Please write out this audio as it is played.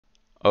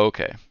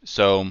Okay,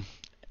 so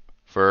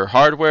for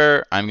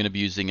hardware, I'm going to be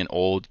using an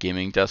old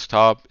gaming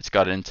desktop. It's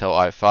got an Intel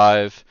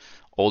i5,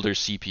 older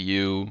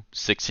CPU,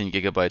 16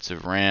 gigabytes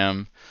of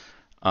RAM.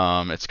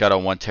 It's got a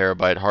 1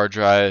 terabyte hard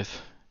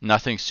drive.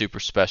 Nothing super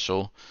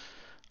special.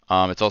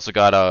 It's also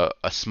got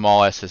a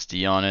small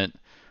SSD on it.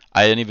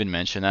 I didn't even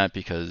mention that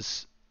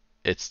because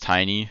it's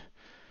tiny,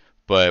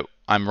 but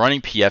I'm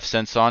running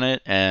pfSense on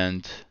it,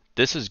 and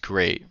this is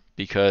great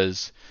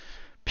because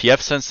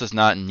pfSense does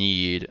not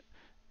need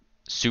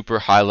super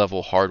high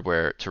level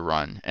hardware to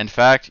run. In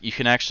fact, you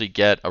can actually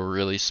get a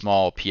really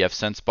small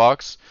pfSense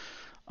box.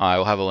 I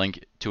will have a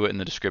link to it in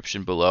the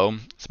description below.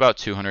 It's about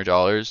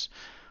 $200.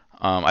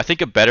 I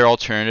think a better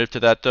alternative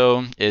to that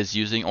though is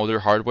using older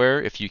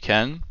hardware if you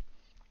can.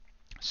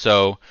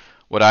 So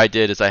what I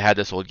did is I had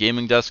this old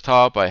gaming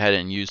desktop. I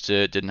hadn't used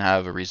it, didn't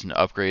have a reason to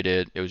upgrade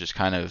it. It was just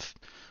kind of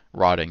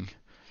rotting.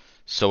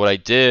 So what I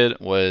did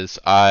was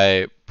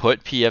I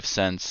put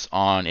pfSense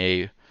on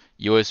a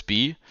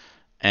USB,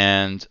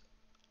 and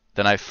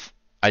then I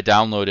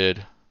downloaded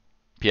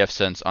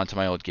pfSense onto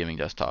my old gaming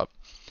desktop,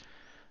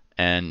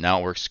 and now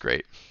it works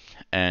great.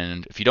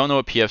 And if you don't know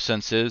what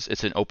pfSense is,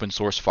 it's an open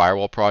source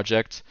firewall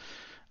project.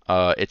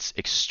 It's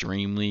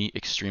extremely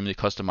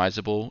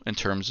customizable in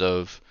terms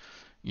of,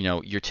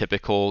 your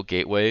typical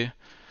gateway.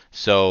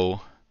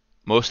 So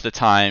most of the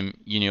time,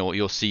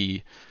 you'll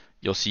see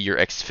your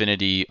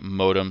Xfinity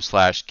modem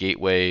slash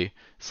gateway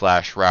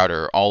slash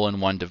router all in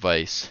one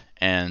device,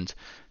 and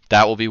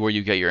that will be where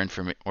you get your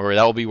information, or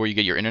that will be where you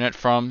get your internet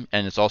from,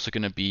 and it's also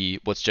going to be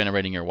what's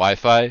generating your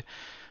Wi-Fi.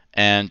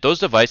 And those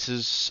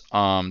devices,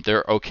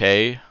 they're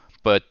okay,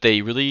 but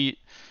they really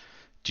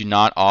do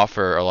not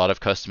offer a lot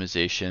of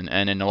customization,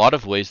 and in a lot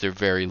of ways, they're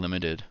very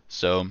limited.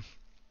 So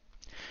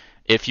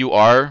if you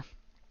are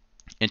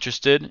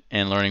interested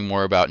in learning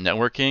more about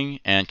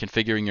networking and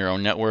configuring your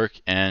own network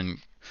and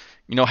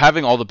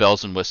having all the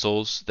bells and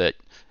whistles that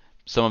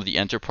some of the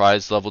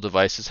enterprise level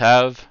devices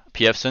have,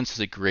 pfSense is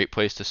a great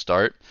place to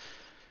start.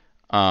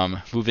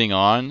 Moving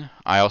on,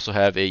 I also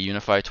have a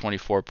Unifi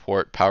 24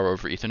 port power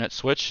over Ethernet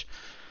switch.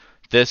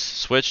 This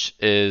switch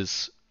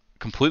is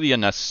completely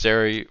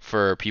unnecessary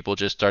for people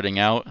just starting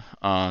out.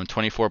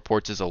 24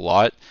 ports is a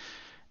lot,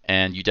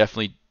 and you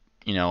definitely,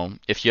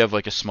 if you have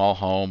like a small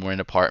home or an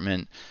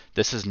apartment,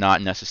 this is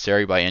not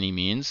necessary by any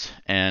means.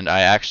 And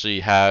I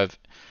actually have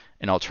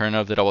an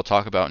alternative that I will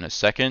talk about in a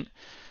second.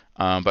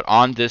 But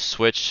on this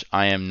switch,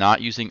 I am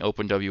not using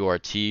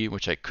OpenWRT,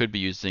 which I could be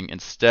using.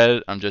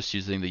 Instead, I'm just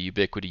using the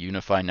Ubiquiti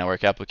Unified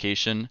Network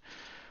application,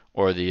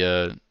 or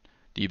the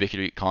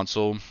Ubiquiti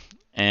console.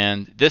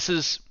 And this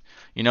is,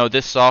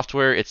 this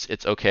software.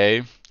 It's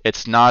okay.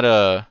 It's not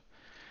as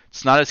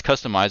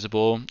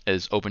customizable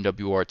as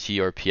OpenWRT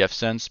or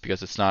pfSense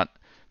because it's not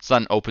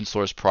an open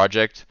source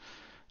project.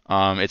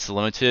 It's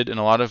limited in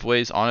a lot of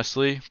ways,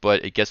 honestly,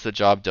 but it gets the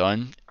job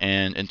done.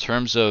 And in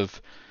terms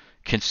of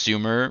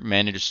consumer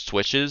managed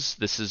switches,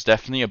 this is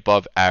definitely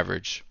above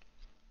average.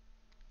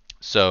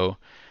 So,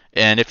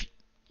 and if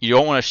you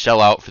don't want to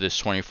shell out for this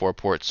 24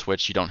 port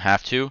switch, you don't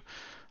have to.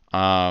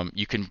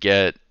 You can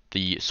get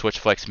the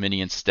Switchflex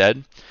Mini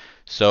instead.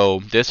 So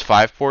this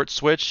 5-port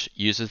switch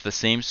uses the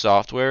same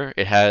software.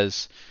 It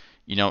has,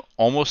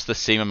 almost the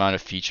same amount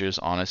of features,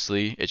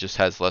 honestly. It just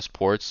has less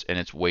ports and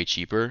it's way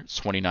cheaper. It's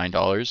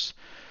 $29.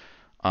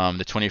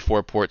 The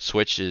 24 port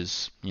switch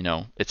is,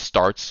 it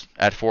starts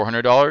at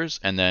 $400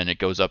 and then it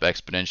goes up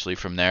exponentially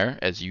from there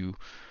as you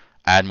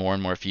add more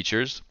and more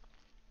features.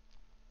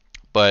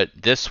 But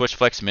this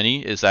Switchflex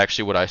Mini is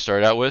actually what I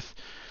started out with.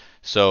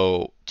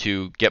 So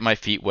to get my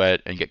feet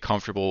wet and get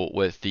comfortable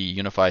with the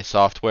Unifi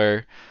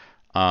software,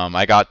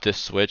 I got this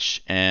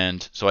switch,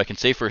 and so I can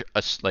say for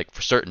us, like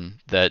for certain,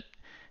 that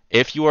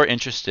if you are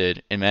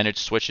interested in managed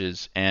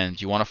switches and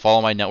you want to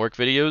follow my network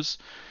videos,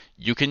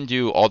 you can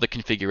do all the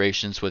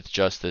configurations with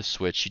just this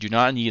switch. You do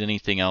not need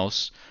anything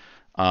else.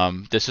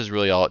 This is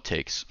really all it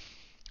takes.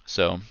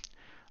 So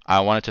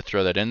I wanted to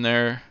throw that in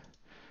there.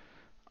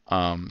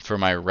 For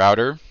my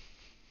router,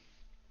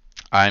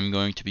 I'm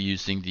going to be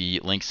using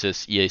the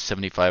Linksys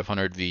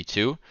EA7500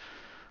 V2.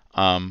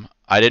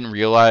 I didn't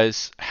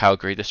realize how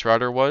great this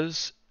router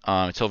was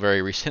until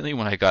very recently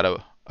when I got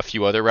a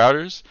few other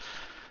routers.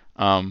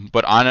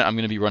 But on it, I'm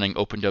going to be running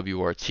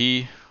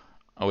OpenWRT,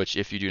 which,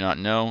 if you do not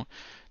know,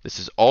 this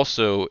is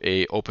also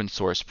a open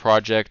source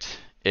project.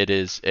 It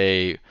is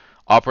a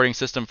operating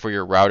system for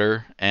your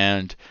router,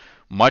 and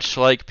much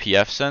like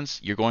pfSense,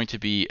 you're going to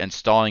be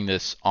installing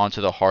this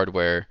onto the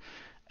hardware,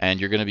 and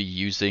you're going to be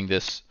using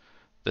this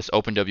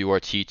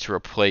OpenWRT to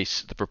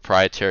replace the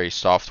proprietary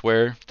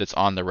software that's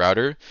on the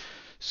router.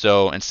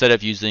 So instead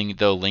of using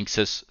the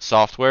Linksys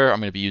software, I'm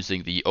going to be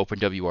using the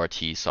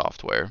OpenWRT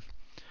software.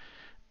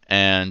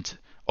 And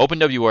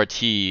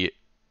OpenWRT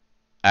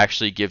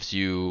actually gives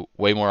you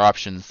way more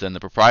options than the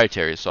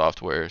proprietary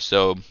software.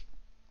 So,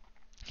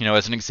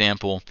 as an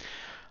example,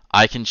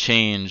 I can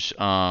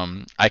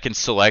I can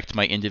select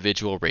my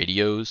individual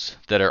radios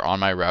that are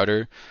on my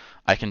router.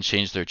 I can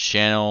change their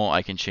channel,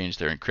 I can change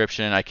their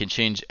encryption, I can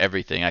change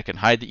everything. I can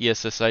hide the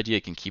ESS ID, I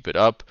can keep it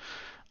up.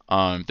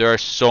 There are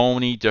so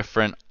many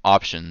different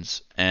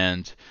options,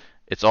 and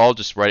it's all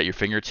just right at your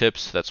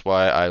fingertips. That's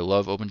why I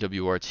love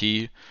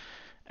OpenWRT.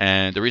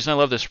 And the reason I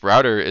love this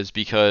router is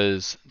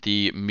because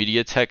the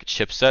MediaTek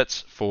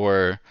chipsets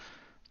for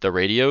the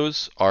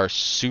radios are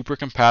super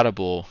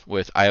compatible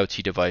with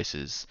IoT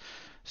devices.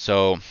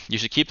 So you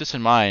should keep this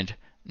in mind.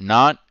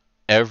 Not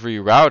every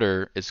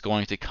router is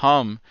going to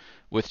come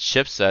with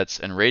chipsets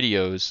and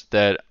radios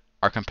that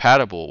are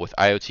compatible with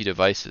IoT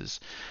devices.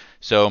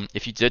 So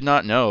if you did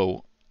not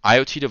know,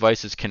 IoT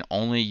devices can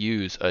only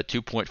use a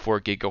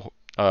 2.4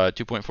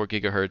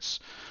 gigahertz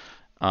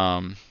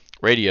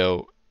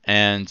radio,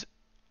 and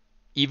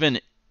even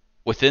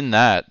within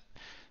that,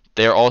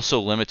 they're also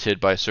limited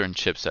by certain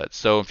chipsets.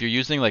 So if you're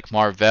using like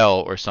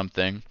Marvell or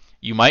something,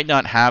 you might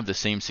not have the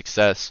same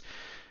success.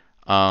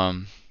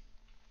 Um,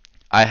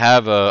 I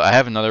have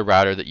another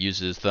router that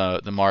uses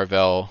the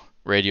Marvell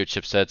radio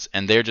chipsets,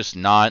 and they're just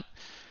not,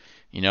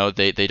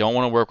 they don't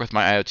want to work with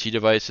my IoT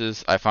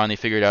devices. I finally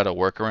figured out a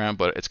workaround,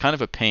 but it's kind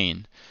of a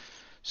pain.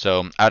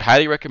 So I'd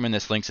highly recommend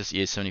this Linksys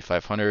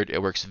EA7500.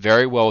 It works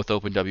very well with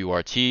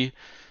OpenWRT.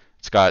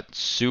 It's got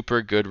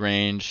super good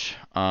range.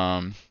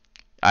 I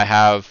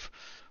have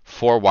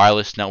 4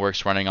 wireless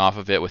networks running off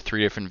of it with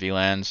 3 different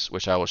VLANs,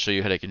 which I will show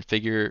you how to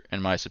configure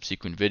in my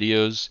subsequent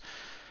videos.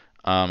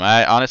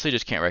 I honestly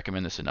just can't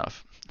recommend this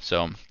enough.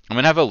 So I'm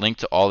going to have a link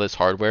to all this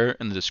hardware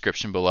in the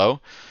description below,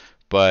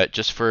 but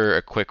just for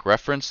a quick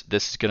reference,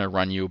 this is going to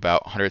run you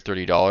about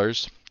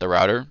 $130, the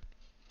router.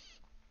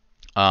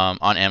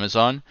 On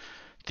Amazon,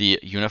 the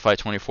Unifi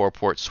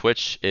 24-port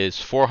switch is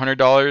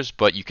 $400,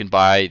 but you can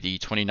buy the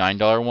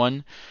 $29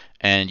 one,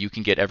 and you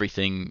can get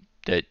everything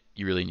that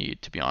you really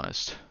need, to be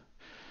honest.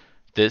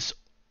 This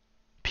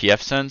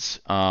pfSense,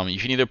 you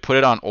can either put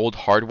it on old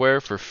hardware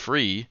for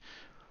free,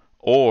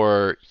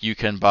 or you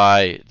can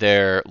buy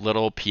their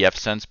little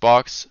pfSense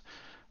box.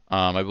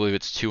 I believe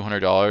it's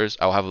 $200.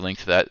 I'll have a link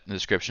to that in the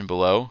description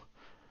below.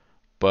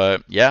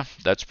 But yeah,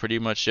 that's pretty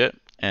much it,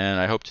 and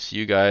I hope to see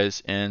you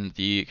guys in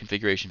the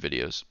configuration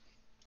videos.